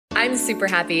I'm super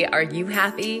happy. Are you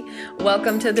happy?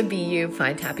 Welcome to the Be You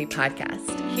Find Happy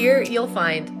podcast. Here you'll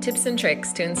find tips and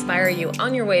tricks to inspire you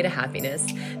on your way to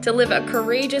happiness, to live a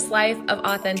courageous life of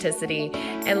authenticity,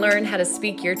 and learn how to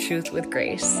speak your truth with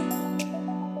grace.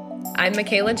 I'm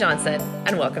Michaela Johnson,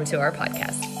 and welcome to our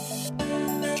podcast.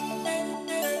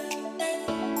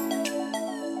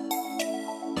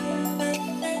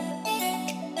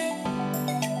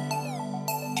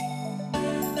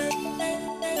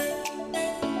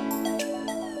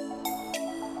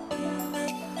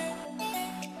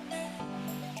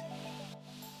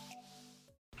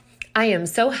 I am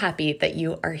so happy that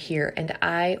you are here, and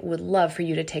I would love for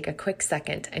you to take a quick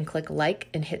second and click like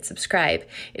and hit subscribe.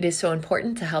 It is so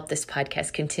important to help this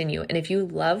podcast continue. And if you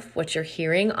love what you're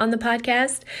hearing on the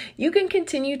podcast, you can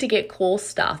continue to get cool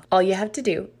stuff. All you have to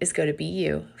do is go to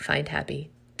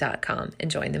beyoufindhappy.com and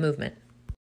join the movement.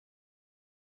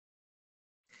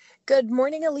 Good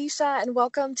morning, Alicia, and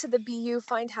welcome to the Be You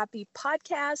Find Happy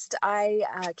podcast. I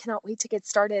cannot wait to get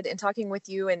started in talking with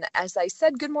you. And as I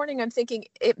said, good morning, I'm thinking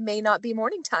it may not be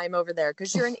morning time over there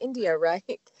because you're in India,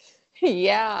 right?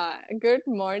 Yeah, good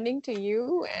morning to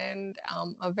you, and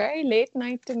a very late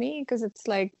night to me because it's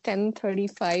like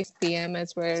 10:35 p.m.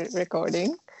 as we're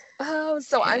recording. Oh,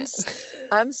 so I'm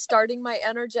starting my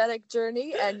energetic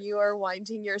journey, and you are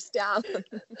winding yours down.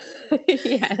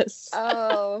 Yes.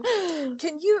 Oh,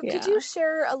 could you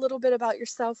share a little bit about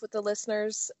yourself with the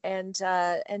listeners and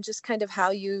just kind of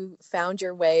how you found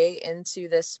your way into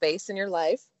this space in your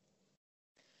life?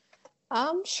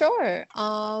 Sure.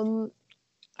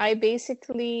 I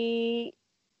basically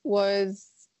was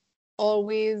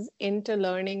always into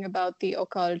learning about the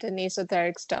occult and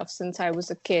esoteric stuff since I was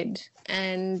a kid,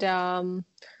 and an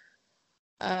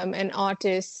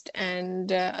artist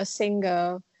and a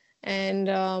singer.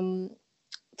 And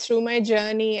through my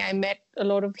journey, I met a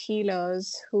lot of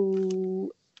healers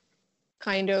who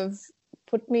kind of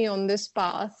put me on this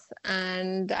path,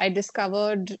 and I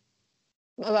discovered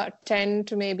about 10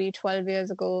 to maybe 12 years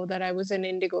ago that I was an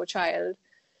indigo child.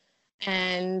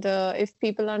 And if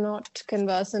people are not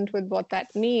conversant with what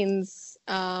that means,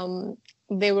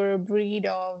 they were a breed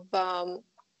of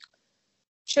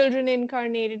children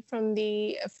incarnated from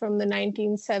the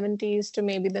 1970s to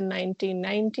maybe the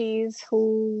 1990s,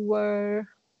 who were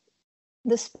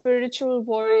the spiritual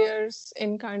warriors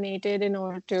incarnated in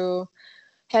order to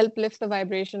help lift the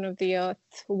vibration of the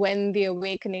earth when the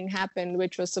awakening happened,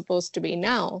 which was supposed to be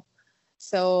now.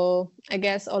 So I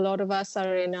guess a lot of us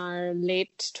are in our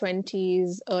late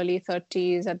 20s, early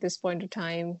 30s at this point of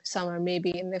time. Some are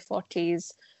maybe in their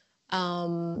 40s.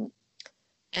 And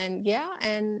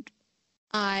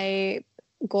I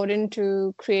got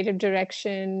into creative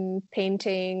direction,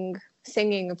 painting,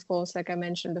 singing, of course, like I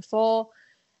mentioned before.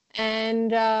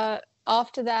 And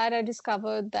after that, I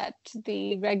discovered that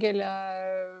the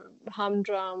regular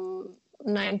humdrum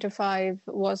 9 to 5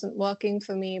 wasn't working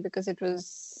for me because it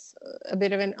was a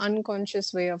bit of an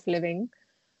unconscious way of living.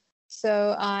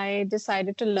 So I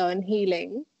decided to learn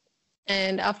healing.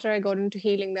 And after I got into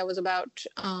healing, that was about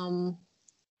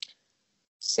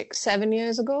 6-7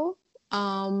 years ago.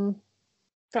 From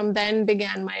then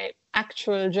began my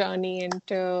actual journey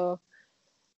into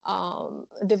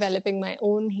developing my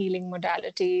own healing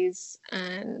modalities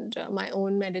and my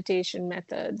own meditation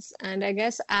methods. And I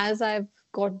guess as I've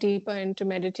got deeper into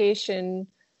meditation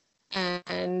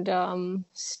and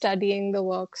studying the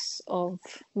works of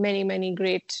many, many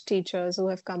great teachers who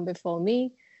have come before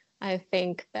me, I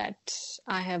think that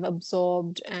I have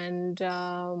absorbed and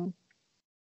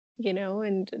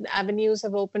avenues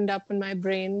have opened up in my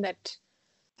brain that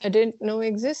I didn't know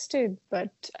existed,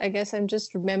 but I guess I'm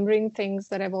just remembering things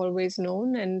that I've always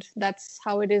known. And that's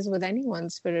how it is with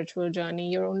anyone's spiritual journey.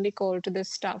 You're only called to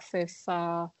this stuff if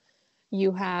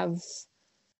you have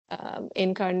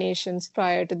incarnations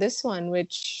prior to this one,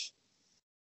 which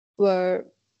were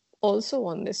also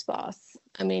on this path.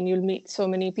 I mean, you'll meet so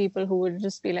many people who would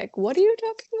just be like, what are you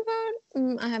talking about?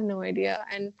 I have no idea.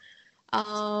 And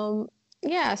so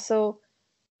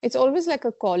it's always like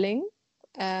a calling.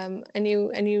 And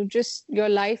your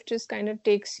life just kind of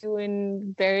takes you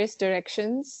in various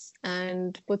directions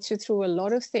and puts you through a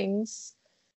lot of things.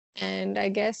 And I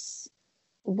guess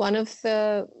one of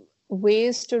the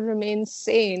ways to remain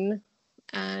sane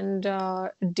and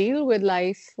deal with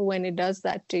life when it does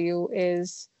that to you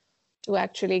is to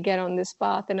actually get on this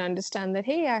path and understand that,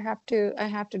 hey, I have to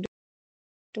do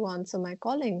to answer my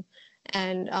calling,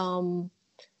 and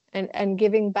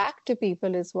giving back to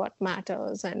people is what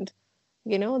matters. And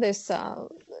this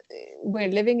we're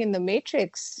living in the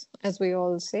matrix, as we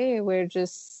all say. We're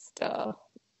just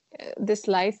this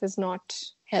life is not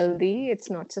healthy, it's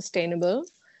not sustainable,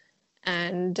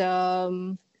 And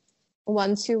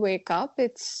once you wake up,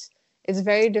 it's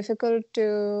very difficult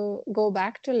to go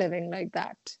back to living like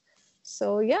that.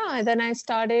 So yeah, then I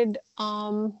started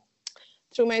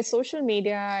through my social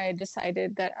media. I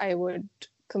decided that I would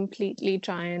completely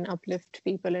try and uplift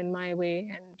people in my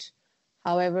way and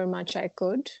however much I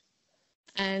could.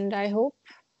 And I hope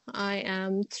I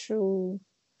am, through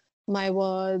my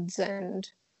words and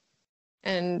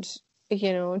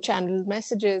channeled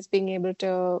messages, being able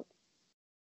to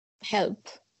help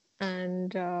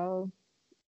and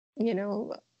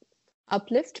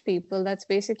uplift people. That's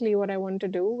basically what I want to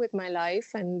do with my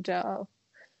life, and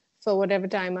for whatever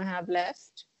time I have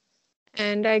left.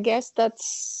 And I guess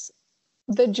that's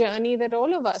the journey that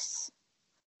all of us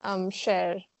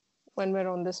share when we're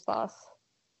on this path.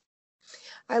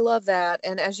 I love that.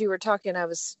 And as you were talking, I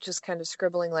was just kind of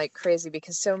scribbling like crazy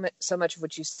because so much of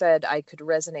what you said I could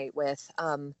resonate with.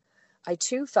 I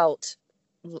too felt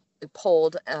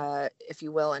pulled, if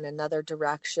you will, in another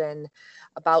direction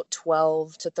about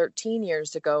 12 to 13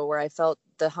 years ago, where I felt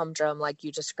the humdrum like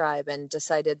you describe and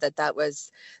decided that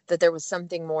there was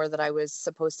something more that I was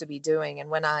supposed to be doing. And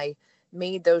when I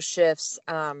made those shifts,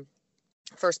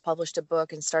 first published a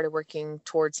book and started working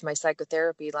towards my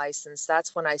psychotherapy license,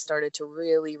 that's when I started to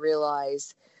really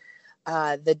realize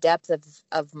the depth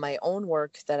of my own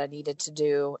work that I needed to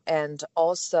do, and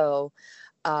also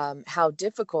how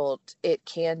difficult it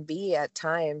can be at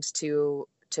times to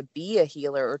be a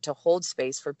healer or to hold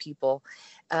space for people.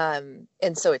 And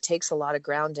so it takes a lot of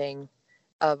grounding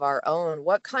of our own.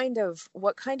 What kind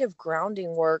of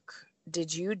grounding work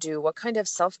did you do? What kind of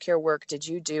self-care work did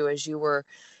you do as you were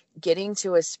getting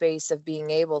to a space of being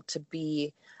able to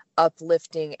be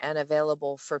uplifting and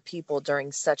available for people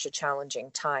during such a challenging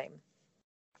time?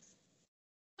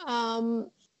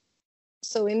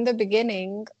 So in the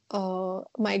beginning,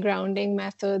 my grounding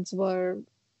methods were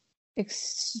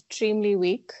extremely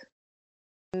weak,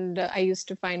 and I used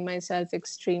to find myself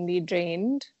extremely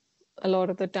drained a lot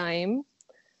of the time.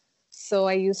 So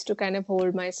I used to kind of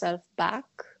hold myself back.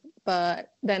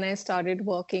 But then I started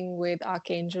working with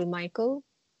Archangel Michael,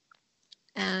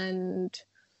 and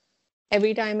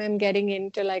every time I'm getting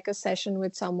into like a session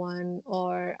with someone,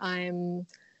 or I'm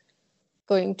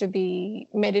going to be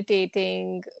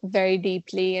meditating very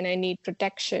deeply and I need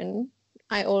protection,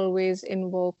 I always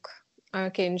invoke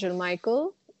Archangel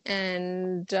Michael,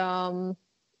 and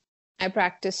I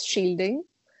practice shielding.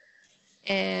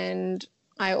 And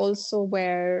I also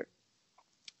wear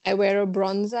a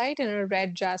bronzite and a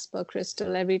red jasper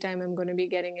crystal every time I'm going to be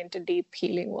getting into deep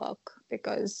healing work,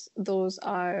 because those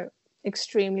are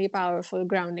extremely powerful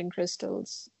grounding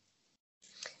crystals.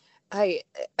 I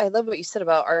love what you said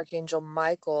about Archangel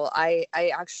Michael. I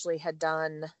actually had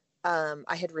done,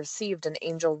 I had received an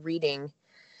angel reading,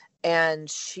 and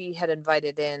she had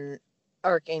invited in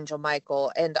Archangel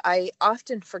Michael. And I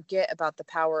often forget about the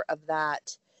power of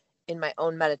that in my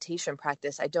own meditation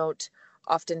practice. I don't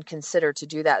often consider to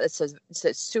do that. It's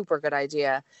a super good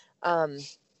idea.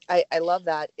 I love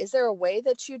that. Is there a way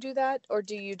that you do that, or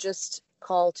do you just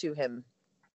call to him?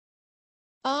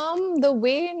 The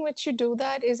way in which you do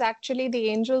that is actually the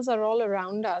angels are all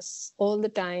around us all the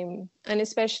time. And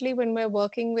especially when we're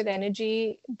working with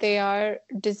energy, they are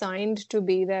designed to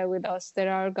be there with us.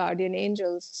 There are guardian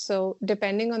angels. So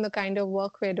depending on the kind of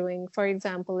work we're doing, for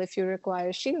example, if you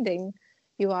require shielding,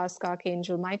 you ask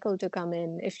Archangel Michael to come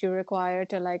in. If you require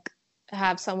to like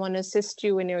have someone assist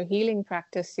you in your healing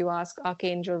practice, you ask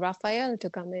Archangel Raphael to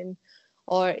come in.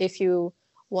 Or if you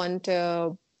want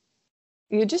to,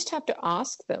 you just have to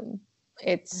ask them.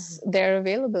 They're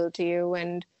available to you,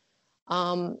 and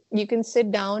you can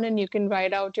sit down and you can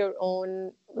write out your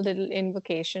own little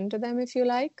invocation to them if you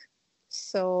like.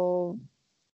 So,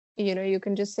 you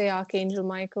can just say, Archangel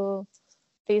Michael,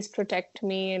 please protect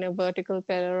me in a vertical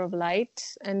pillar of light,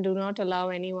 and do not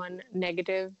allow anyone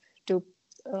negative to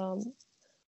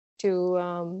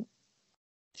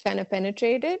kind of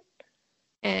penetrate it.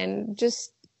 And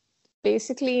just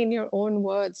basically in your own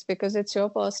words, because it's your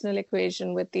personal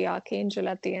equation with the archangel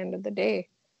at the end of the day.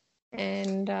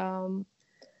 And I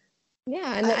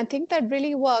think that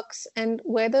really works. And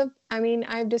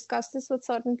I've discussed this with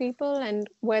certain people, and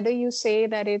whether you say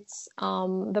that it's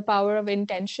the power of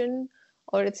intention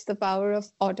or it's the power of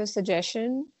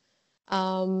auto-suggestion,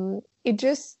 it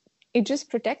just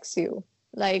protects you.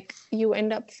 Like, you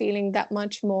end up feeling that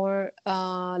much more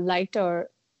lighter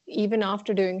even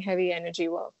after doing heavy energy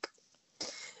work.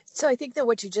 So I think that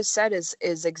what you just said is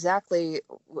definitely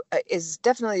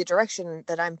the direction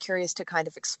that I'm curious to kind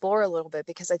of explore a little bit,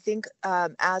 because I think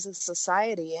as a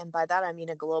society, and by that I mean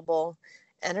a global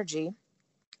energy,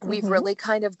 we've really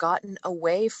kind of gotten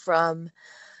away from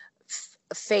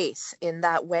faith in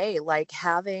that way, like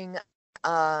having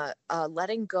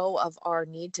letting go of our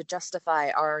need to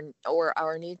justify our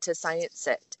need to science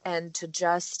it, and to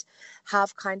just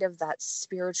have kind of that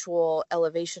spiritual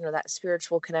elevation or that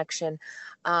spiritual connection.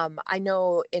 I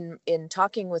know in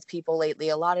talking with people lately,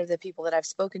 a lot of the people that I've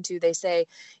spoken to, they say,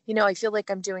 I feel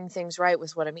like I'm doing things right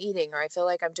with what I'm eating, or I feel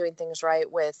like I'm doing things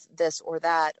right with this or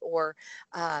that, or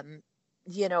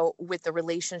with the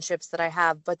relationships that I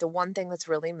have. But the one thing that's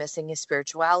really missing is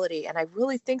spirituality. And I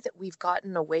really think that we've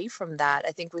gotten away from that.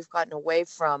 I think we've gotten away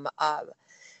from,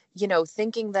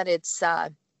 thinking that it's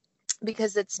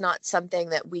because it's not something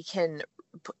that we can,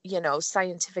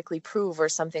 scientifically prove or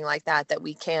something like that, that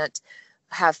we can't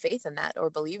have faith in that or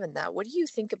believe in that. What do you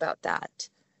think about that?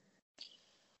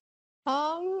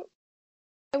 I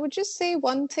would just say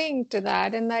one thing to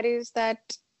that, and that is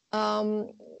that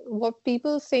what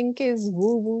people think is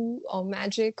woo-woo or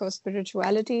magic or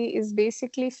spirituality is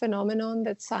basically phenomenon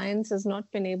that science has not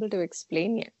been able to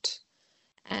explain yet.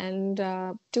 And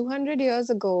 200 years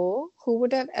ago, who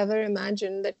would have ever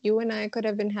imagined that you and I could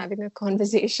have been having a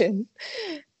conversation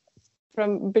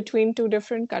from between two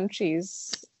different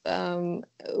countries,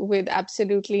 with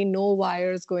absolutely no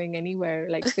wires going anywhere,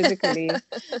 like physically.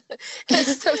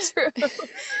 That's so true.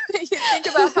 You think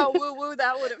about how woo-woo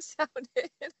that would have sounded.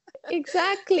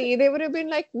 Exactly. They would have been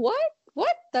like, what?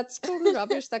 That's total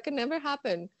rubbish. That can never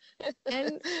happen.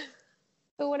 And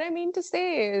so what I mean to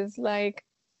say is, like,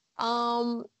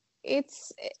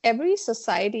 it's every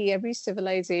society, every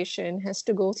civilization has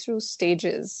to go through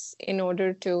stages in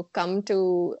order to come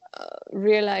to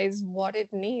realize what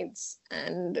it needs.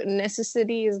 And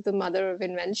necessity is the mother of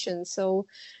invention. So,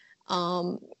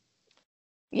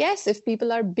 yes, if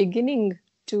people are beginning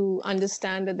to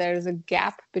understand that there is a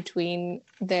gap between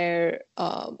their,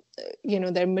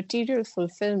 their material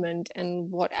fulfillment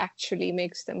and what actually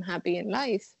makes them happy in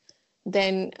life,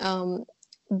 then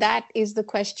that is the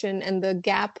question and the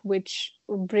gap which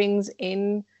brings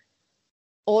in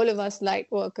all of us light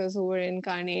workers who were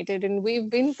incarnated. And we have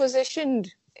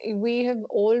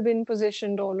all been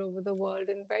positioned all over the world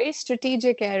in very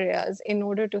strategic areas in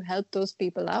order to help those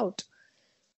people out.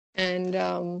 And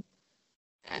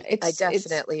I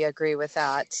definitely agree with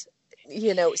that.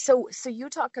 So you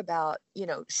talk about,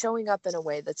 showing up in a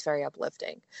way that's very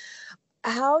uplifting.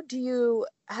 How do you,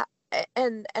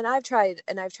 and I've tried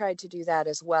to do that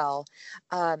as well.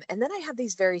 And then I have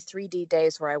these very 3D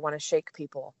days where I want to shake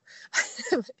people.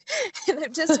 And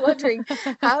I'm just wondering,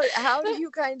 how do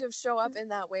you kind of show up in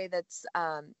that way that's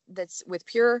with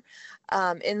pure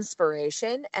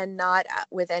inspiration and not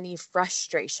with any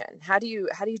frustration? How do you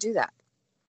do that?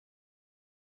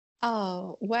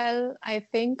 Oh, well, I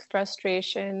think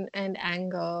frustration and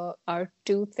anger are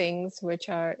two things which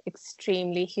are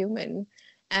extremely human.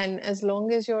 And as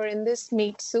long as you're in this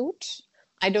meat suit,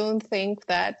 I don't think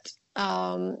that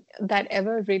that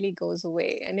ever really goes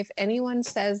away. And if anyone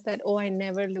says that, oh, I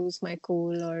never lose my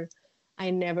cool, or I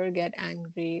never get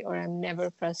angry, or I'm never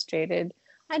frustrated,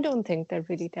 I don't think they're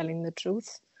really telling the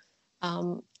truth.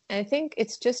 I think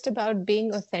it's just about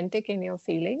being authentic in your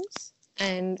feelings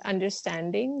and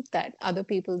understanding that other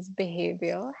people's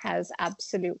behavior has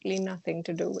absolutely nothing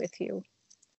to do with you.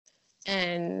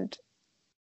 And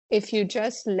if you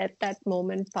just let that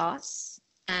moment pass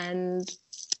and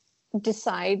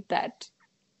decide that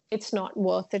it's not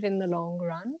worth it in the long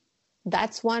run,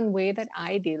 that's one way that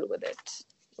I deal with it.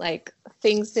 Like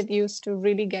things that used to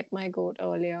really get my goat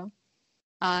earlier,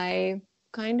 I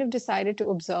kind of decided to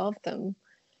observe them.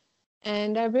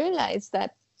 And I realized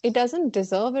that it doesn't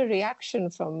deserve a reaction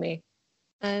from me.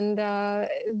 And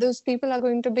those people are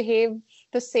going to behave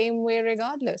the same way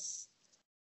regardless.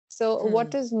 So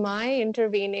what is my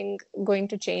intervening going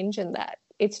to change in that?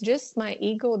 It's just my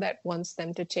ego that wants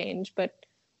them to change. But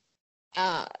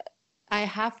I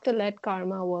have to let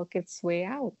karma work its way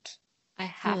out. I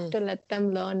have to let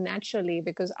them learn naturally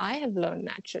because I have learned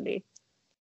naturally.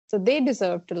 So they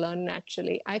deserve to learn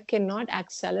naturally. I cannot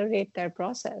accelerate their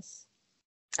process.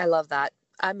 I love that.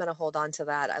 I'm going to hold on to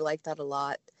that. I like that a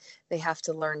lot. They have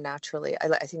to learn naturally.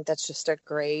 I think that's just a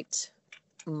great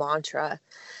mantra.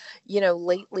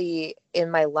 Lately in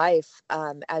my life,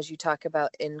 as you talk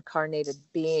about incarnated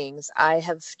beings, I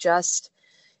have just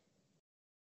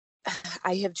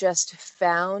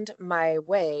found my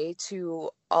way to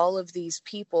all of these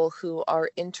people who are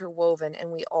interwoven,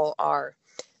 and we all are,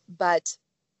 but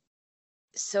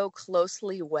so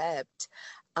closely webbed.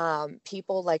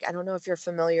 people like, I don't know if you're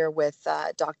familiar with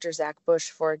Dr. Zach Bush,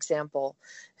 for example,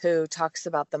 who talks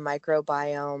about the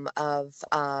microbiome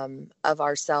of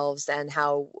ourselves and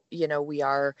how, you know, we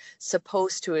are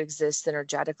supposed to exist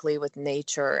energetically with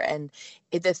nature. And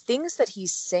the things that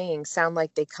he's saying sound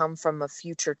like they come from a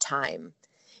future time.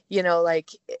 You know,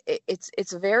 like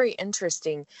it's very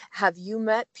interesting. Have you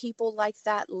met people like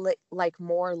that, like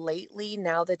more lately,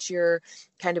 now that you're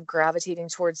kind of gravitating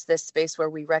towards this space where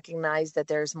we recognize that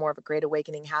there's more of a great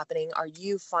awakening happening? Are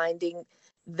you finding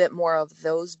that more of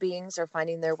those beings are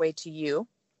finding their way to you?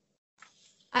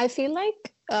 I feel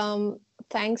like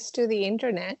thanks to the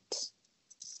internet,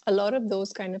 a lot of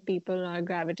those kind of people are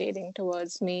gravitating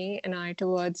towards me and I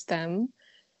towards them.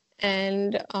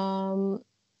 And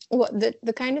what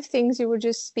the kind of things you were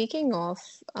just speaking of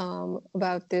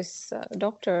about this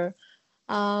doctor,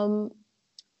 um,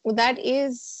 that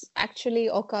is actually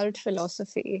occult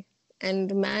philosophy,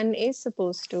 and man is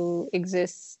supposed to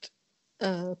exist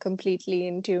completely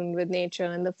in tune with nature.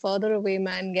 And the further away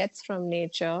man gets from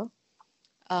nature,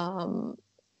 um,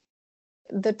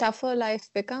 the tougher life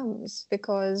becomes,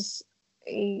 because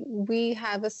we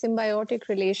have a symbiotic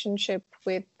relationship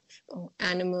with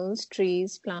animals,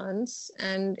 trees, plants,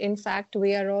 and in fact,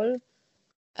 we are all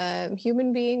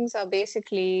human beings are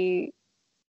basically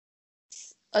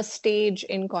a stage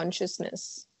in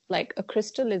consciousness. Like a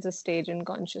crystal is a stage in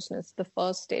consciousness, the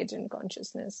first stage in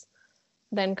consciousness.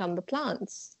 Then come the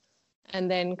plants,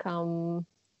 and then come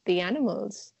the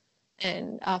animals,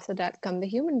 and after that come the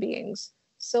human beings.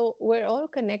 So we're all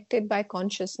connected by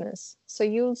consciousness. So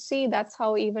you'll see that's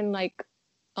how even like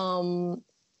um,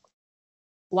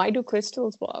 why do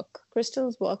crystals work?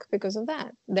 Crystals work because of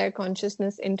that. Their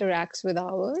consciousness interacts with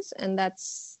ours, and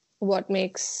that's what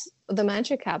makes the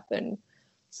magic happen.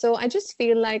 So I just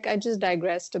feel like I just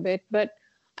digressed a bit, but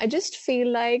I just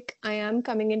feel like I am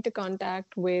coming into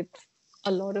contact with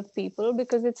a lot of people,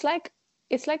 because it's like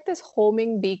this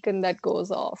homing beacon that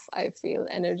goes off, I feel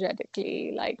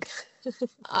energetically. Like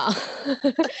uh,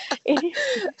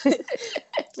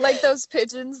 Like those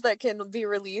pigeons that can be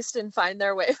released and find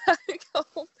their way back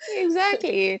home.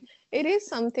 exactly. It is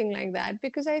something like that,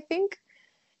 because I think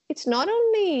it's not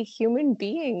only human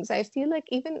beings. I feel like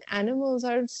even animals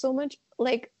are so much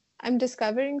like, I'm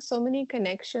discovering so many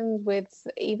connections with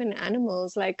even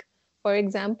animals. Like, for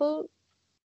example,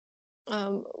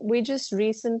 we just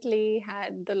recently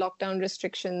had the lockdown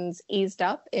restrictions eased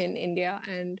up in India,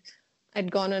 and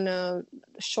I'd gone on a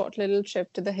short little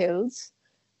trip to the hills,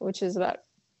 which is about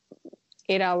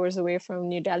 8 hours away from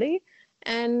New Delhi.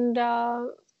 And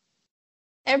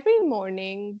every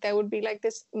morning there would be like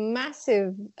this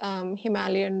massive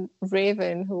Himalayan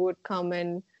raven who would come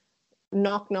and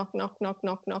knock, knock, knock, knock,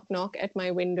 knock, knock, knock at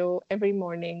my window every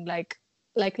morning, like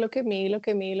look at me, look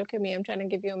at me, look at me. I'm trying to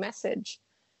give you a message.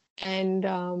 And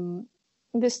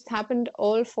this happened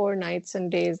all 4 nights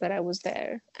and days that I was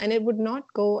there. And it would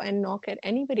not go and knock at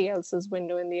anybody else's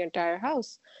window in the entire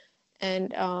house.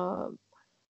 And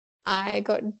I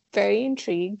got very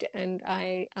intrigued, and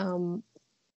I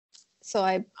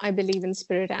believe in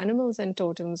spirit animals and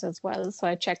totems as well. So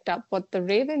I checked up what the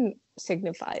raven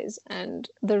signifies, and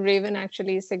the raven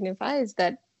actually signifies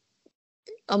that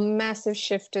a massive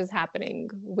shift is happening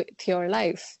with your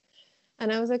life.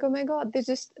 And I was like, oh my God,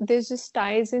 this just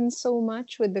ties in so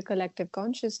much with the collective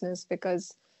consciousness,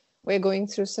 because we're going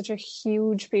through such a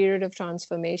huge period of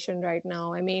transformation right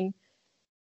now. I mean,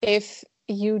 if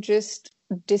you just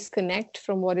disconnect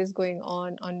from what is going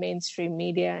on mainstream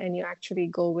media and you actually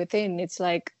go within, it's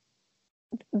like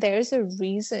there's a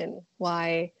reason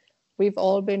why we've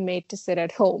all been made to sit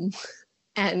at home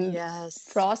and Yes.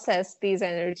 process these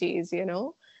energies, you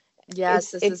know?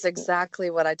 Yes, this is It's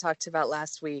exactly what I talked about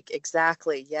last week.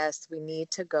 Exactly. Yes, we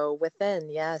need to go within.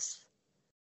 Yes.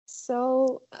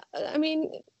 so I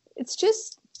mean, it's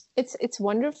just it's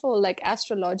wonderful. Like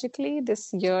astrologically,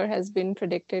 this year has been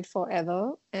predicted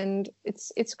forever, and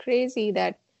it's crazy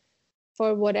that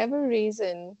for whatever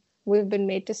reason, we've been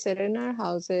made to sit in our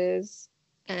houses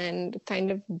and kind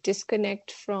of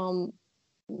disconnect from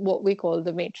what we call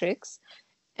the matrix,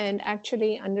 and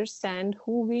actually understand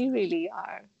who we really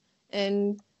are,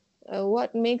 and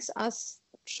what makes us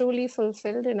truly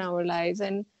fulfilled in our lives.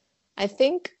 And I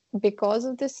think because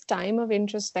of this time of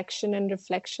introspection and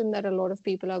reflection that a lot of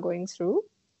people are going through,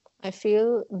 I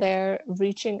feel they're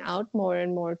reaching out more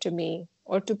and more to me,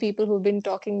 or to people who've been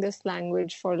talking this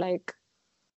language for like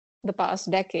the past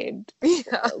decade.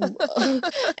 Yeah. I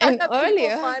And have people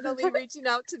earlier, finally reaching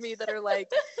out to me that are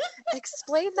like,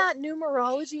 explain that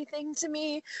numerology thing to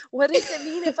me. What does it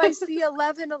mean if I see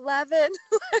 1111?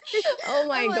 oh I'm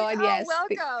my like, God, oh, yes.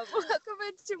 welcome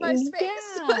into my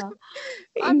space.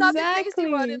 Yeah, I'm not the crazy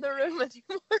one in exactly. the room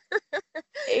anymore.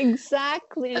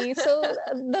 Exactly. So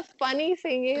the funny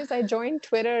thing is, I joined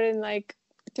Twitter in like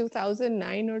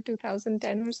 2009 or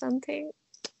 2010 or something.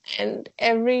 And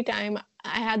every time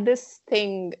I had this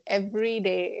thing every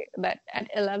day that at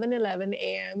 11:11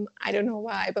 a.m., I don't know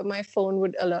why, but my phone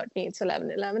would alert me it's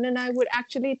 11:11, and I would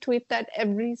actually tweet that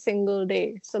every single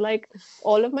day. So like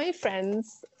all of my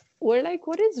friends were like,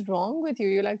 "What is wrong with you?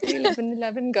 You're like the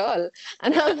 11:11 girl,"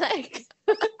 and I'm like.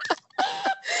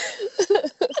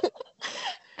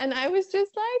 And I was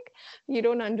just like, you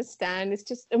don't understand. It's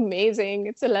just amazing.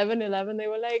 It's 11:11. They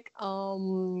were like,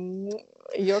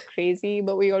 you're crazy,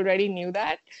 but we already knew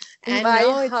that. And My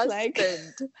now it's like,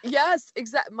 husband, yes,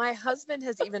 exactly. My husband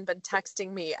has even been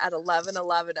texting me at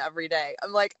 11:11 every day.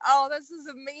 I'm like, oh, this is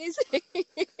amazing.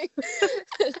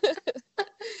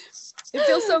 It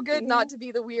feels so good yeah. not to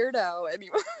be the weirdo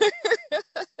anymore.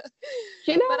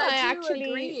 But I I do actually,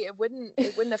 agree. It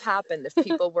wouldn't have happened if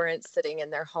people weren't sitting in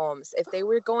their homes. If they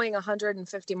were going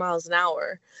 150 miles an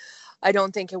hour, I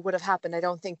don't think it would have happened. I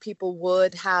don't think people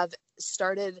would have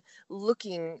started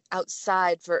looking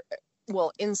outside for,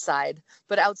 well, inside,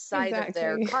 but outside of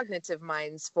their exactly, cognitive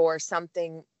minds for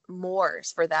something more,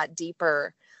 for that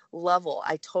deeper level.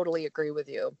 I totally agree with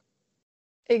you.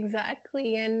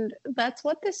 exactly. And that's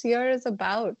what this year is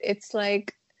about. It's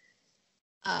like,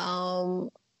 um,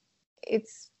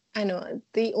 it's I know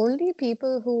the only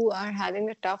people who are having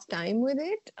a tough time with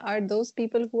it are those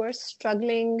people who are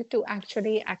struggling to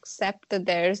actually accept that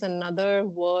there's another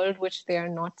world which they are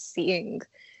not seeing.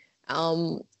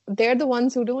 They're the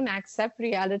ones who don't accept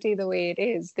reality the way it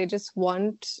is. They just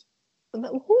want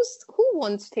who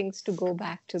wants things to go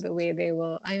back to the way they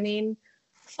were? I mean,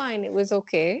 fine, it was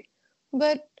okay,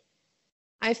 but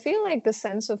I feel like the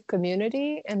sense of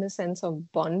community and the sense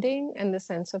of bonding and the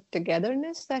sense of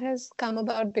togetherness that has come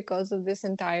about because of this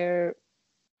entire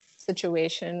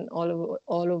situation all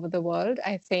over the world,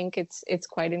 I think it's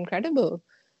quite incredible.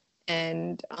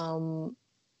 And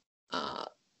uh,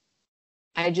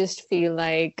 I just feel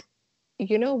like,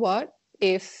 you know what?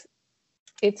 If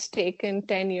it's taken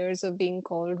 10 years of being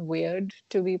called weird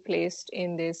to be placed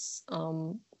in this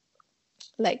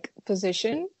like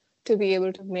position to be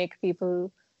able to make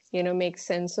people make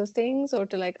sense of things or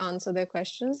to like answer their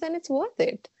questions, then it's worth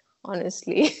it,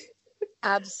 honestly.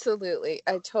 Absolutely.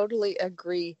 I totally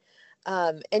agree.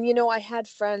 And I had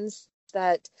friends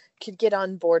that could get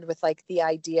on board with like the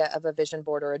idea of a vision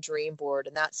board or a dream board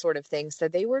and that sort of thing. So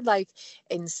they were like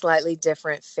in slightly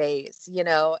different phase,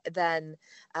 than,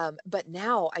 but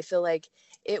now I feel like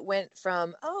it went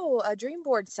from, oh, a dream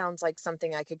board sounds like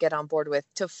something I could get on board with,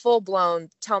 to full blown,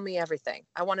 tell me everything.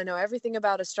 I want to know everything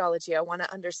about astrology. I want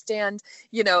to understand,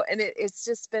 and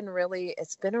it's been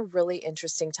a really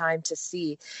interesting time to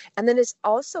see. And then it's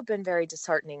also been very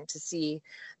disheartening to see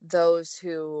those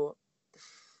who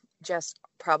just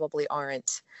probably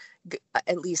aren't,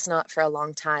 at least not for a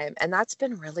long time. And that's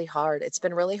been really hard. It's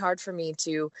been really hard for me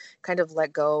to kind of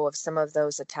let go of some of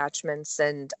those attachments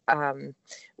and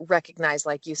recognize,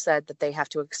 like you said, that they have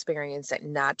to experience it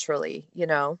naturally.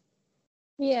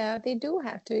 Yeah, they do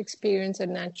have to experience it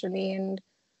naturally. And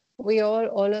we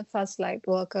all of us like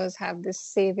workers have this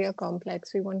savior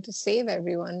complex. We want to save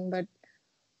everyone, but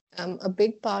a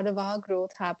big part of our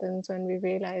growth happens when we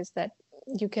realize that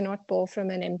you cannot pour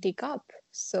from an empty cup.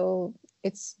 So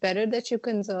it's better that you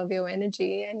conserve your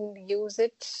energy and use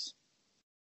it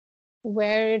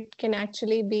where it can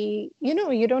actually be,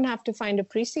 you don't have to find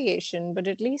appreciation, but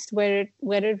at least where it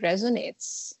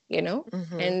resonates,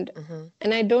 Mm-hmm, and mm-hmm.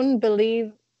 and I don't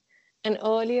believe, and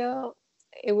earlier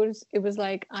it was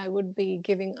like I would be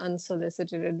giving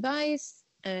unsolicited advice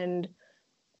and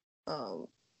um,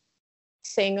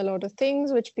 saying a lot of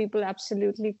things which people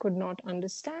absolutely could not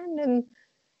understand, and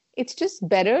it's just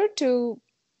better to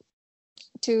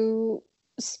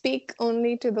speak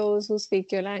only to those who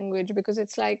speak your language, because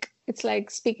it's like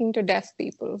speaking to deaf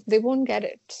people. They won't get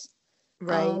it.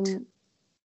 Right. um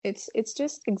it's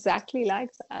just exactly like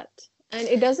that, and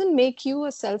it doesn't make you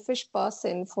a selfish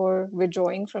person for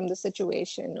withdrawing from the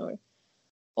situation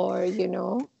or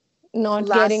not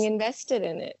getting Last invested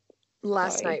in it.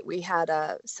 last Sorry. night we had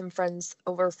some friends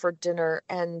over for dinner,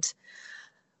 and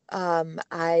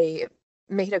I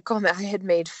made a comment. I had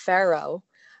made Pharaoh,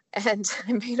 and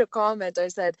I made a comment. I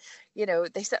said,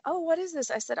 they said, "Oh, what is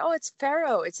this?" I said, "Oh, it's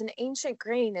Pharaoh. It's an ancient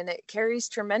grain, and it carries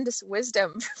tremendous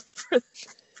wisdom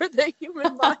for for the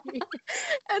human body.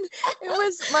 And it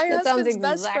was my That sounds husband's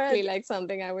best exactly friend. like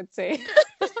something I would say.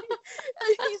 And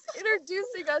he's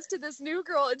introducing us to this new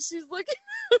girl, and she's looking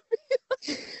at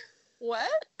me, what?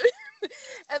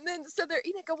 And then so they're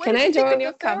eating. What Can did I you think join of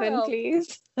your the coven, pharaoh?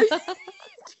 please?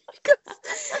 Because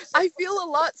I feel a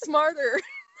lot smarter.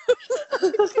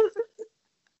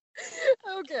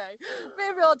 Okay,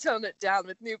 maybe I'll tone it down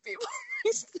with new people.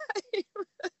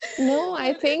 No,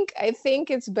 I think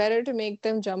it's better to make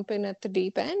them jump in at the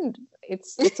deep end.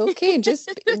 It's okay.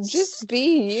 Just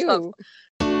be you.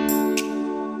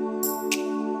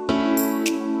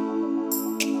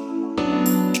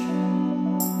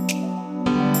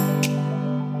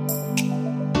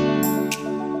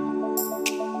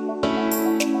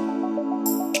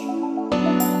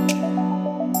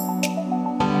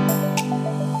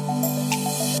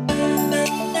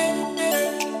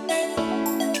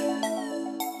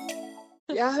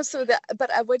 Yeah, so but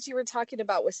what you were talking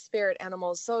about with spirit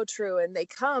animals, so true, and they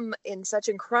come in such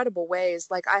incredible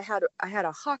ways. Like I had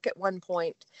a hawk at one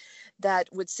point that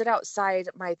would sit outside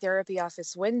my therapy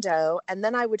office window, and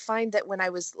then I would find that when I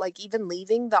was like even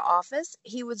leaving the office,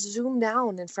 he would zoom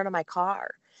down in front of my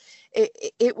car.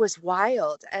 It was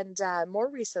wild. And more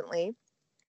recently,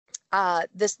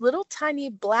 this little tiny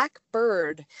black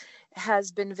bird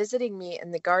has been visiting me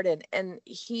in the garden, and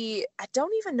I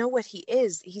don't even know what he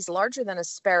is. He's larger than a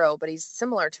sparrow, but he's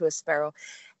similar to a sparrow.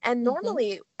 And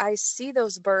normally I see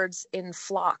those birds in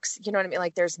flocks, you know what I mean?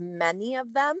 Like there's many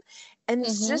of them, and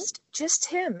it's just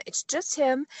him. It's just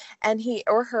him and he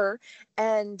or her.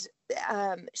 And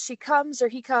she comes or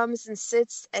he comes and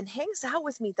sits and hangs out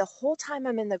with me the whole time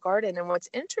I'm in the garden. And what's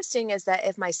interesting is that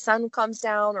if my son comes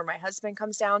down or my husband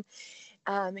comes down,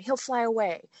 he'll fly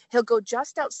away. He'll go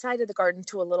just outside of the garden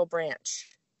to a little branch.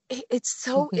 It's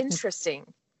so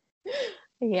interesting.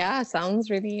 Yeah, sounds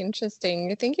really interesting.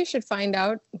 You think you should find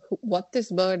out what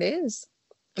this bird is?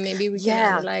 Maybe we can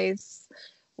analyze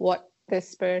what this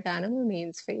spirit animal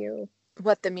means for you.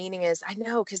 What the meaning is. I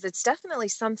know, because it's definitely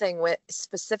something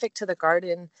specific to the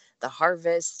garden, the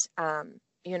harvest.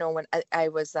 When I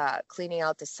was cleaning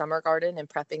out the summer garden and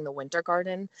prepping the winter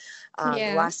garden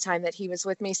the last time that he was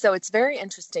with me. So it's very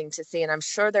interesting to see. And I'm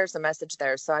sure there's a message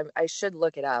there. So I should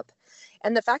look it up.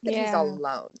 And the fact that he's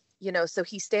alone, so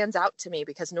he stands out to me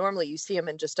because normally you see him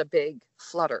in just a big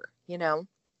flutter,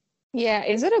 Yeah.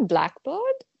 Is it a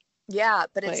blackbird? Yeah,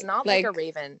 but it's not like a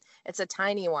raven. It's a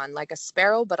tiny one, like a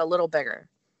sparrow, but a little bigger.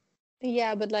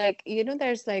 Yeah, but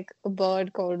there's like a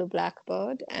bird called a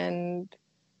blackbird, and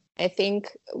I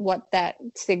think what that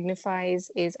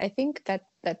signifies is, I think that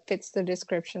fits the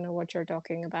description of what you're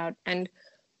talking about. And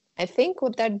I think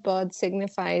what that bird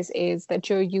signifies is that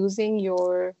you're using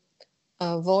your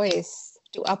voice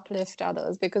to uplift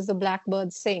others, because the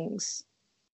blackbird sings.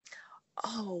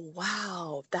 Oh,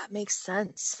 wow. That makes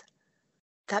sense.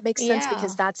 That makes sense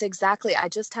because that's exactly, I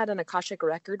just had an Akashic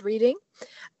record reading,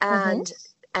 and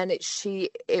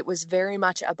it was very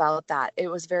much about that. It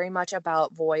was very much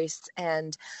about voice,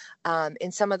 and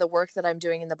in some of the work that I'm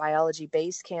doing in the Biology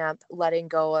Base Camp, letting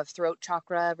go of throat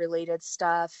chakra related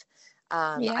stuff.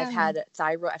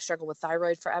 I've struggled with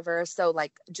thyroid forever. So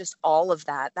like just all of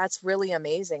that, that's really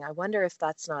amazing. I wonder if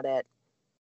that's not it.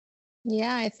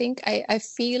 Yeah, I think I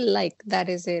feel like that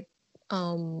is it.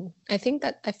 I think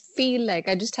that I feel like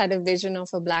I just had a vision of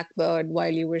a blackbird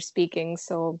while you were speaking.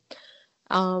 So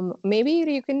maybe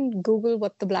you can Google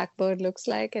what the blackbird looks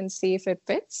like and see if it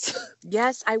fits.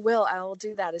 Yes, I will. I will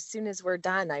do that as soon as we're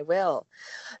done. I will.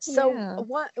 So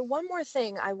one more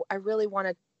thing I really want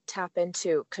to tap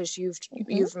into, because you've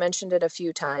mentioned it a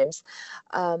few times,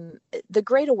 the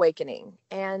Great Awakening,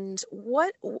 and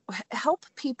help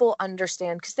people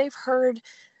understand, because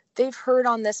they've heard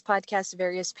on this podcast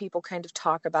various people kind of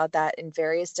talk about that in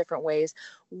various different ways.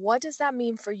 What does that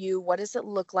mean for you? What does it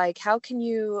look like? How can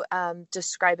you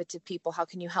describe it to people? How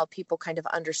can you help people kind of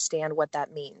understand what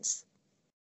that means?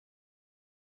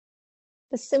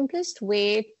 The simplest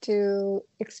way to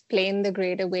explain the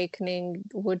Great Awakening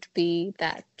would be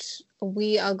that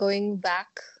we are going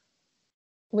back.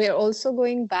 We're also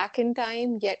going back in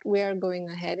time, yet we are going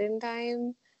ahead in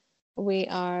time. We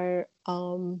are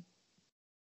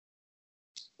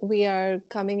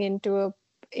coming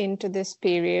into this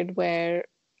period where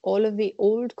all of the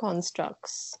old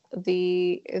constructs,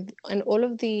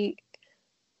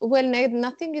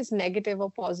 nothing is negative or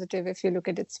positive if you look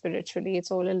at it spiritually. It's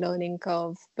all a learning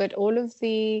curve. But all of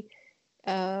the,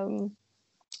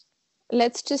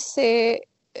 let's just say,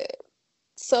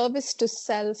 service to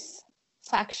self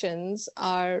factions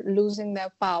are losing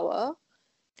their power,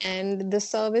 and the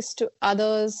service to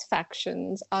others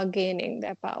factions are gaining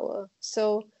their power.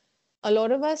 So a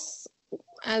lot of us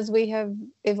as we have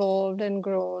evolved and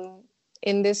grown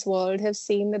in this world, have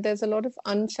seen that there's a lot of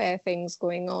unfair things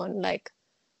going on. Like,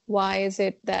 why is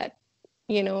it that,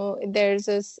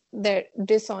 there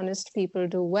dishonest people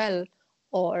do well,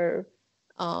 or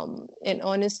and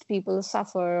honest people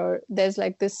suffer, or there's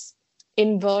like this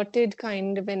inverted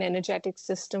kind of an energetic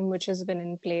system which has been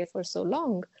in play for so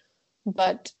long.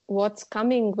 But what's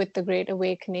coming with the Great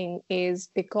Awakening is,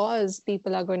 because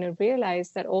people are going to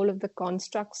realize that all of the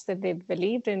constructs that they've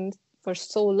believed in for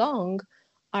so long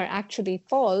are actually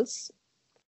false.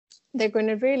 They're going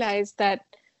to realize that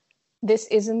this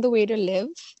isn't the way to live,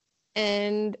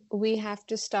 and we have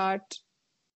to start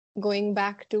going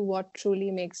back to what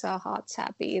truly makes our hearts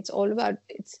happy. It's all about,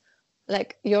 it's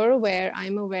like, you're aware,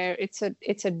 I'm aware, it's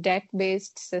a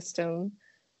debt-based system,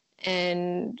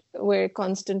 and we're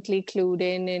constantly clued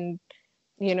in and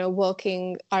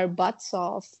working our butts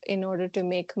off in order to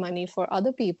make money for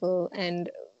other people, and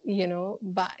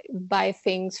buy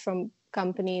things from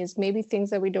companies, maybe things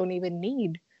that we don't even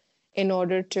need, in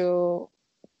order to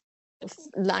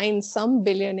line some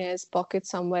billionaire's pocket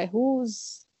somewhere,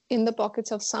 who's in the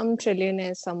pockets of some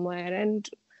trillionaire somewhere. And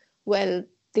well,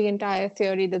 the entire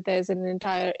theory that there's an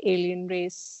entire alien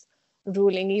race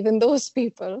ruling even those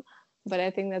people, but I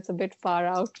think that's a bit far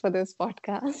out for this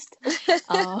podcast.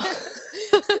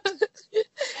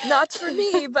 Not for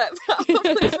me, but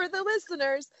probably for the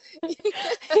listeners.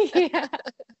 Yeah.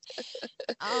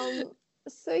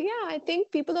 So yeah, I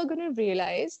think people are going to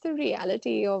realize the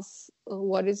reality of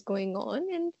what is going on,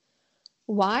 and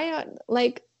why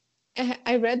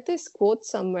I read this quote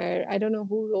somewhere. I don't know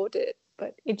who wrote it,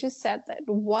 but it just said that,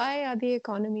 why are the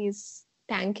economies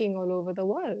tanking all over the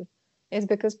world? It's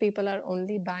because people are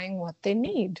only buying what they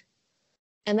need.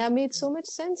 And that made so much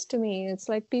sense to me. It's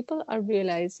like people are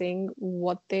realizing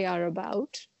what they are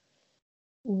about,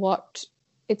 what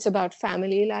it's about: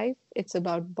 family life, it's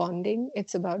about bonding,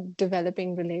 it's about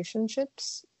developing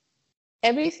relationships.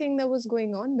 Everything that was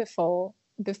going on before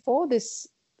this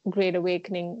Great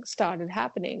Awakening started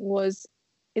happening was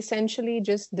essentially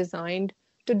just designed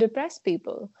to depress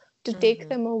people, to take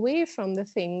them away from the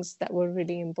things that were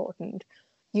really important.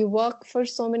 You work for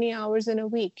so many hours in a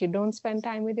week, you don't spend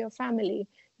time with your family,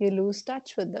 you lose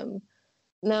touch with them.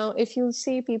 Now, if you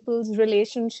see people's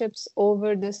relationships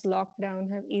over this lockdown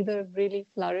have either really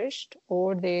flourished,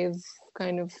 or they've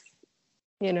kind of,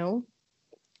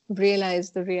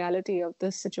 realized the reality of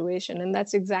this situation. And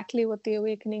that's exactly what the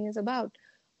awakening is about.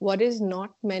 What is not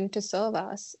meant to serve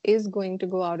us is going to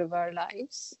go out of our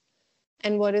lives.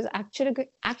 And what is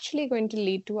actually going to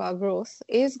lead to our growth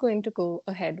is going to go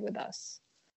ahead with us.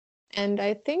 And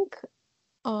I think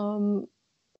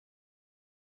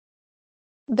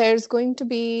there's going to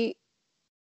be,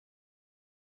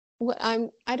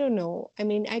 well, I don't know. I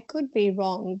mean, I could be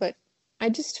wrong, but I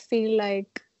just feel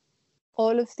like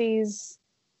all of these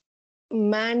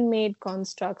man-made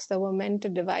constructs that were meant to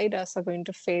divide us are going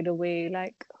to fade away.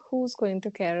 Like, who's going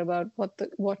to care about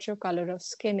what your color of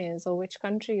skin is, or which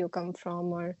country you come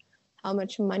from, or how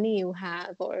much money you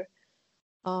have, or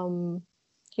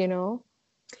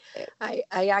I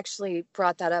actually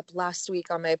brought that up last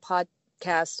week on my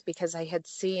podcast because I had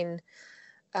seen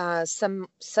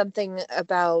something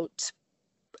about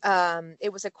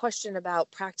it was a question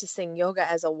about practicing yoga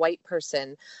as a white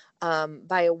person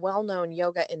by a well-known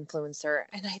yoga influencer.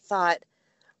 And I thought,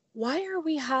 why are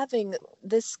we having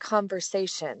this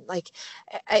conversation? Like,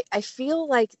 I feel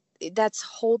like that's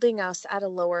holding us at a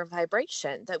lower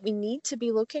vibration, that we need to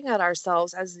be looking at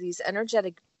ourselves as these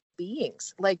energetic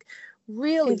beings, like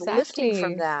really lifting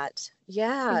from that.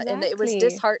 Yeah. Exactly. And it was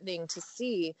disheartening to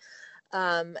see.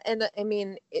 And I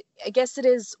mean, I guess it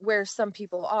is where some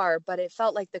people are, but it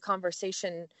felt like the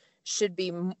conversation should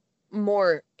be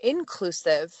more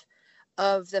inclusive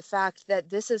of the fact that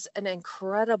this is an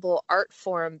incredible art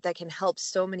form that can help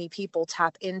so many people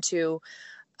tap into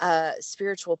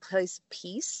spiritual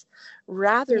peace,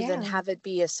 rather than have it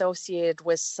be associated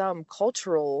with some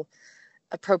cultural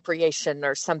appropriation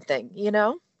or something,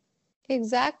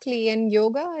 Exactly. And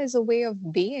yoga is a way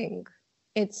of being.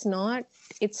 It's not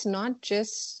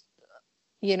just,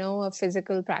 a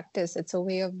physical practice. It's a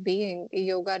way of being.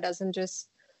 Yoga doesn't just,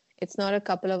 it's not a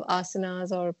couple of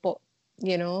asanas or,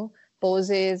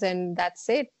 poses and that's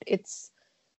it.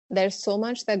 There's so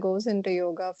much that goes into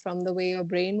yoga, from the way your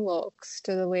brain works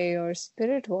to the way your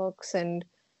spirit works. And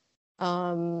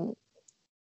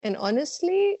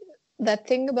honestly, that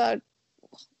thing about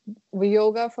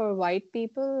yoga for white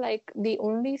people, like, the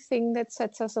only thing that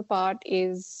sets us apart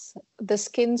is the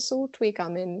skin suit we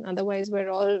come in. Otherwise, we're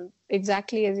all,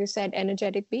 exactly as you said,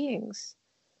 energetic beings.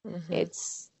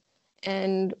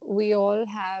 And we all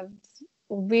have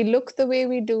we look the way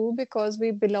we do because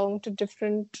we belong to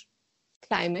different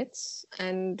climates.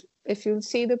 And if you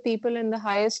see the people in the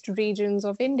highest regions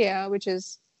of India, which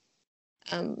is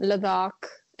Ladakh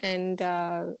and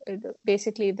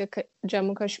basically the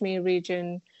Jammu Kashmir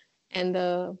region and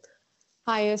the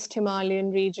highest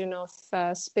Himalayan region of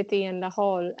Spiti and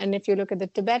Lahore. And if you look at the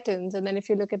Tibetans, and then if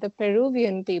you look at the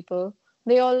Peruvian people,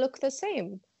 they all look the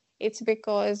same. It's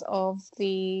because of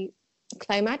the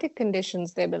climatic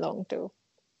conditions they belong to.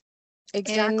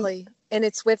 Exactly. And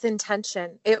it's with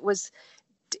intention. It was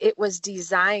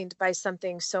designed by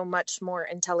something so much more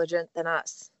intelligent than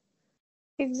us.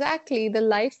 Exactly. The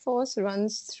life force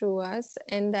runs through us,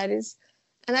 and that is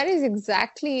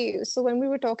exactly, so when we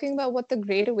were talking about what the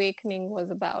Great Awakening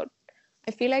was about,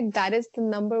 I feel like that is the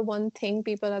number one thing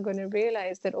people are going to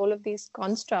realize, that all of these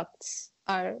constructs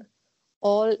are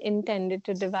all intended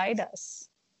to divide us.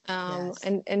 Yes.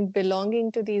 And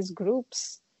belonging to these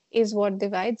groups is what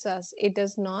divides us. It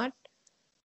does not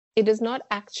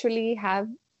actually have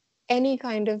any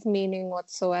kind of meaning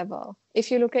whatsoever.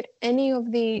 If you look at any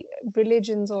of the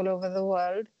religions all over the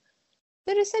world,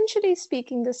 they're essentially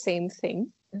speaking the same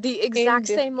thing. The exact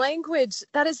same language.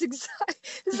 That is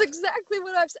exactly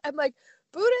what I'm like,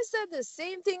 Buddha said the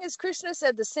same thing as Krishna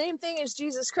said, the same thing as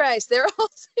Jesus Christ. They're all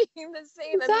saying the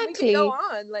same. Exactly. And we can go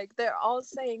on. Like, they're all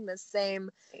saying the same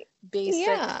basic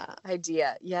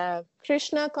idea. Yeah.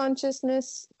 Krishna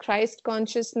consciousness, Christ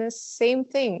consciousness, same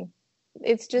thing.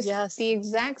 It's just the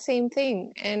exact same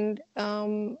thing. And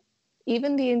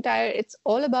even it's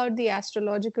all about the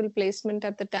astrological placement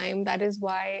at the time. That is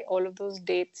why all of those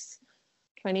dates,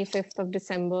 25th of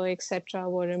December, etc.,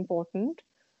 were important.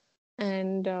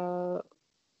 And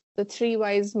the three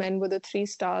wise men were the three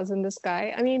stars in the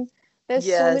sky. I mean, there's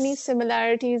so many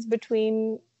similarities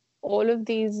between all of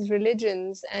these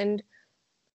religions. And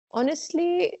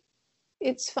honestly,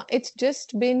 it's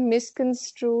just been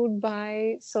misconstrued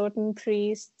by certain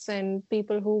priests and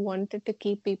people who wanted to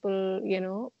keep people,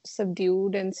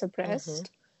 subdued and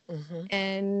suppressed.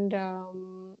 And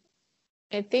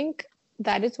I think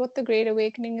that is what the Great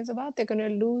Awakening is about. They're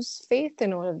going to lose faith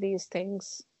in all of these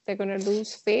things. They're going to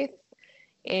lose faith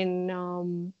in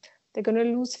they're going to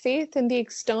lose faith in the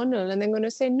external, and they're going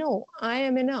to say, no, I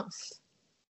am enough.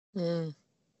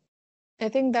 I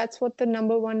think that's what the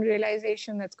number one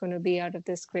realization that's going to be out of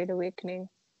this Great Awakening.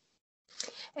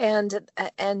 And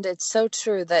it's so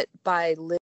true that by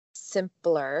living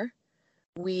simpler,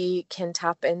 we can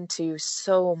tap into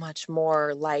so much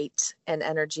more light and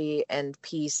energy and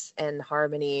peace and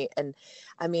harmony. And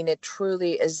I mean, it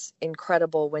truly is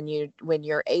incredible when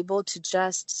you're able to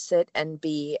just sit and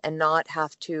be, and not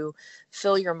have to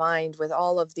fill your mind with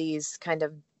all of these kind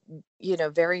of,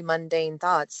 very mundane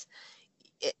thoughts.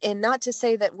 And not to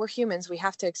say that we're humans, we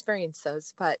have to experience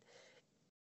those, but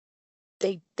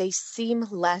they seem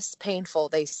less painful.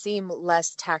 They seem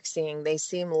less taxing. They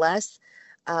seem less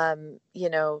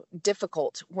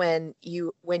difficult when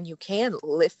you can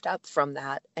lift up from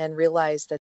that and realize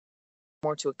that there's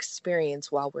more to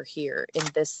experience while we're here in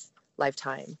this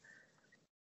lifetime.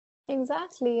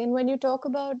 Exactly. And when you talk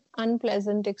about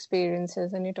unpleasant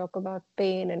experiences and you talk about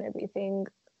pain and everything,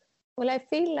 well, I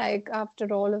feel like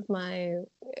after all of my,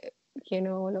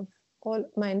 all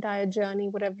my entire journey,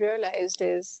 what I've realized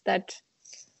is that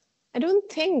I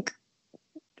don't think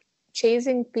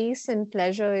chasing peace and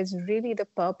pleasure is really the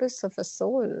purpose of a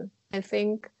soul. I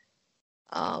think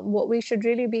what we should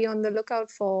really be on the lookout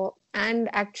for and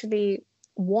actually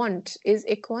want is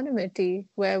equanimity,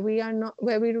 where we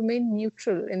remain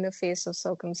neutral in the face of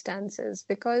circumstances,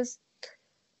 because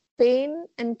pain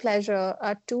and pleasure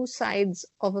are two sides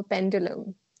of a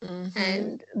pendulum.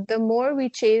 And the more we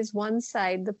chase one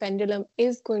side, the pendulum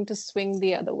is going to swing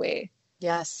the other way.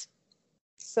 Yes.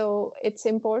 So it's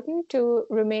important to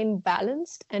remain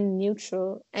balanced and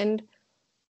neutral. And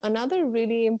another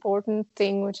really important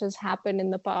thing which has happened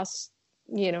in the past,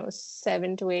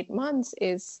 7 to 8 months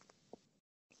is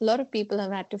a lot of people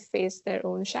have had to face their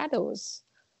own shadows,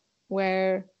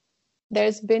 where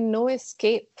there's been no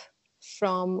escape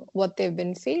from what they've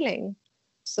been feeling.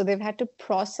 So they've had to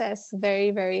process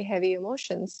very, very heavy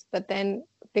emotions. But then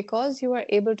because you are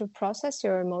able to process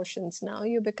your emotions now,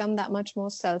 you become that much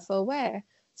more self-aware.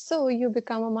 So you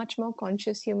become a much more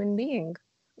conscious human being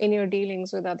in your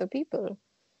dealings with other people.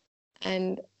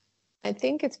 And I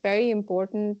think it's very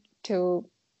important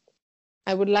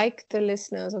I would like the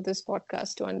listeners of this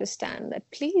podcast to understand that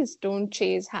please don't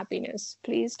chase happiness.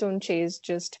 Please don't chase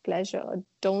just pleasure.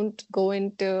 Don't go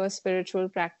into a spiritual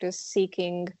practice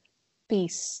seeking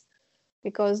peace.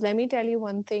 Because let me tell you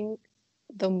one thing,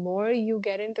 the more you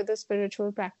get into the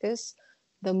spiritual practice,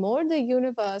 the more the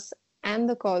universe and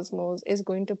the cosmos is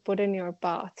going to put in your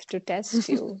path to test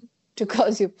you, to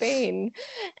cause you pain.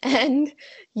 And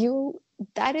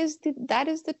that is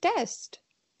the test.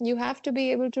 You have to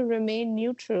be able to remain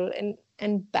neutral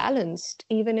and balanced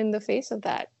even in the face of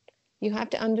that. You have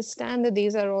to understand that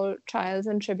these are all trials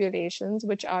and tribulations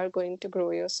which are going to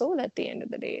grow your soul at the end of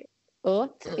the day.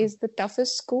 Earth is the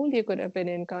toughest school you could have been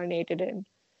incarnated in.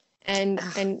 And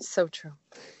So true.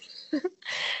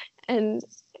 and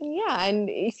yeah, and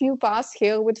if you pass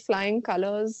here with flying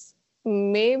colors,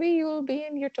 maybe you'll be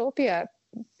in utopia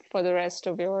for the rest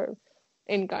of your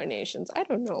incarnations. I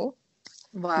don't know.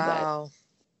 Wow.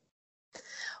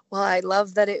 Well, I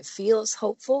love that it feels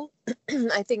hopeful.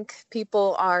 I think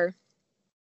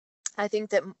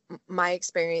that my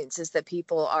experience is that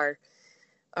people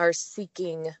are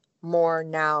seeking more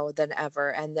now than ever,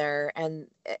 and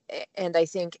I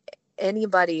think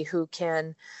anybody who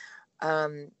can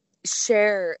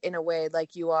share in a way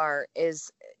like you are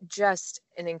is just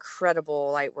an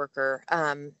incredible light worker.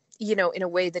 In a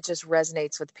way that just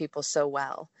resonates with people so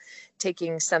well,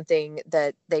 taking something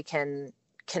that they can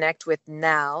connect with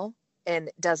now and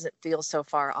it doesn't feel so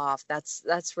far off.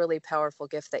 That's really powerful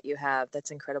gift that you have.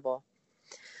 That's incredible.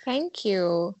 Thank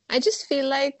you. I just feel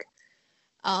like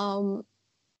the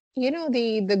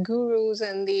gurus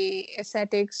and the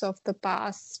ascetics of the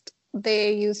past,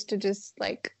 they used to just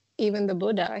like, even the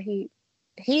Buddha, he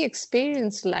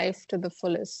experienced life to the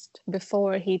fullest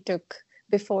before he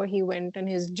went on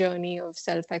his journey of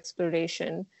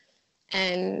self-exploration.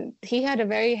 And he had a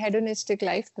very hedonistic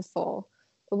life before.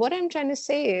 But what I'm trying to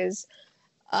say is,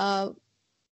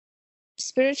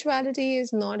 spirituality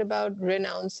is not about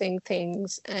renouncing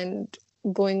things and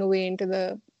going away into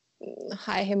the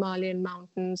high Himalayan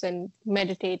mountains and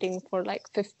meditating for like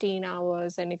 15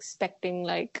 hours and expecting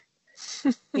like,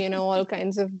 all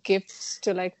kinds of gifts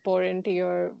to like pour into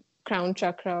your crown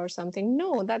chakra or something.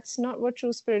 No, that's not what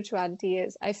true spirituality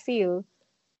is. I feel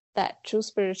that true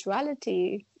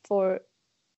spirituality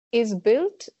is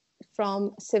built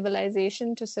from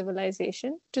civilization to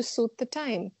civilization to suit the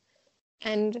time.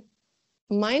 And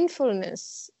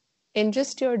mindfulness in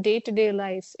just your day-to-day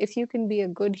life, if you can be a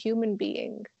good human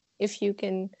being, if you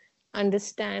can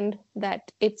understand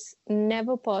that it's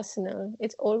never personal,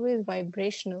 it's always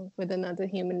vibrational with another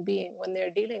human being when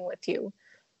they're dealing with you,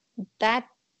 that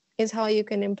is how you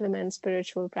can implement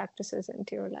spiritual practices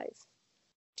into your life.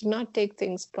 To not take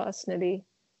things personally,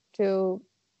 to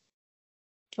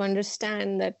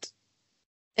understand that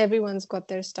everyone's got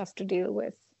their stuff to deal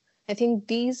with. I think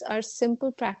these are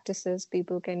simple practices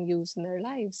people can use in their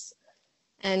lives.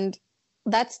 And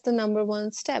that's the number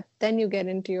one step. Then you get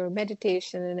into your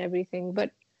meditation and everything.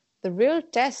 But the real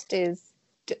test is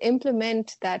to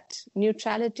implement that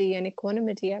neutrality and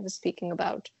equanimity I was speaking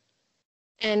about.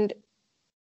 And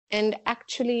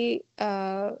actually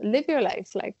live your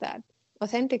life like that,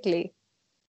 authentically.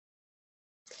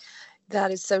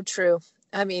 That is so true.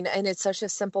 I mean, and it's such a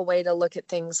simple way to look at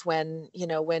things when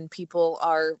people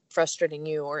are frustrating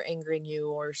you or angering you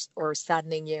or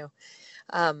saddening you.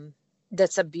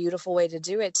 That's a beautiful way to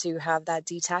do it, to have that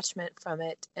detachment from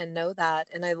it and know that.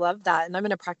 And I love that. And I'm going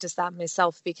to practice that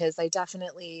myself, because I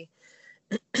definitely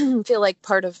feel like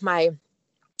part of my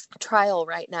trial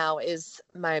right now is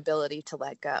my ability to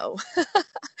let go.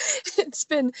 It's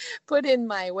been put in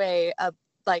my way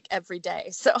like every day.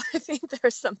 So I think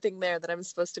there's something there that I'm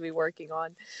supposed to be working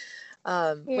on,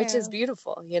 which is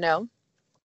beautiful,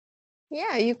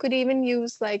 Yeah, you could even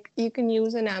use you can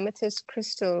use an amethyst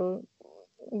crystal.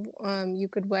 You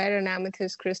could wear an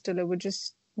amethyst crystal. It would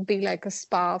just be like a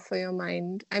spa for your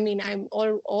mind. I mean, I'm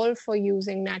all for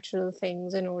using natural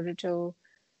things in order to,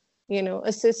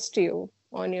 assist you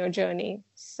on your journey.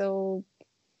 So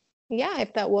yeah,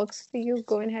 if that works for you,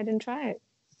 go ahead and try it.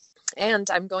 And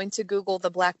I'm going to Google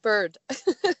the black bird.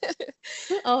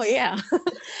 Oh, yeah.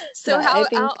 So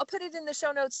I'll put it in the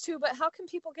show notes too, but how can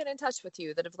people get in touch with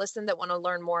you that have listened, that want to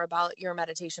learn more about your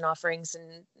meditation offerings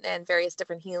and various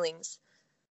different healings?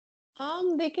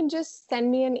 They can just send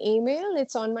me an email.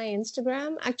 It's on my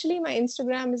Instagram. Actually, my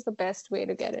Instagram is the best way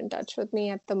to get in touch with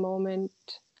me at the moment.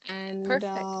 And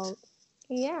perfect.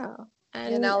 Yeah.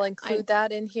 And I'll include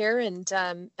that in here, and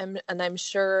I'm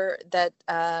sure that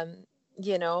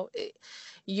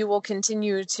you will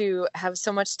continue to have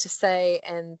so much to say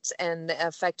and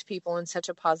affect people in such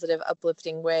a positive,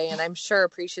 uplifting way. And I'm sure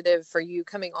appreciative for you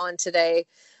coming on today.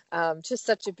 Just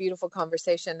such a beautiful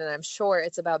conversation, and I'm sure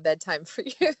it's about bedtime for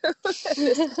you.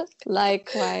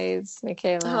 Likewise,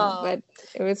 Michaela. But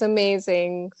it was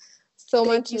amazing. So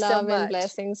much love and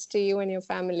blessings to you and your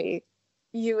family.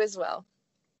 You as well.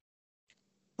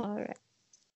 All right.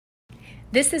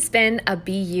 This has been a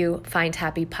Be You Find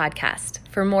Happy podcast.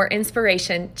 For more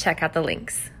inspiration, check out the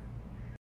links.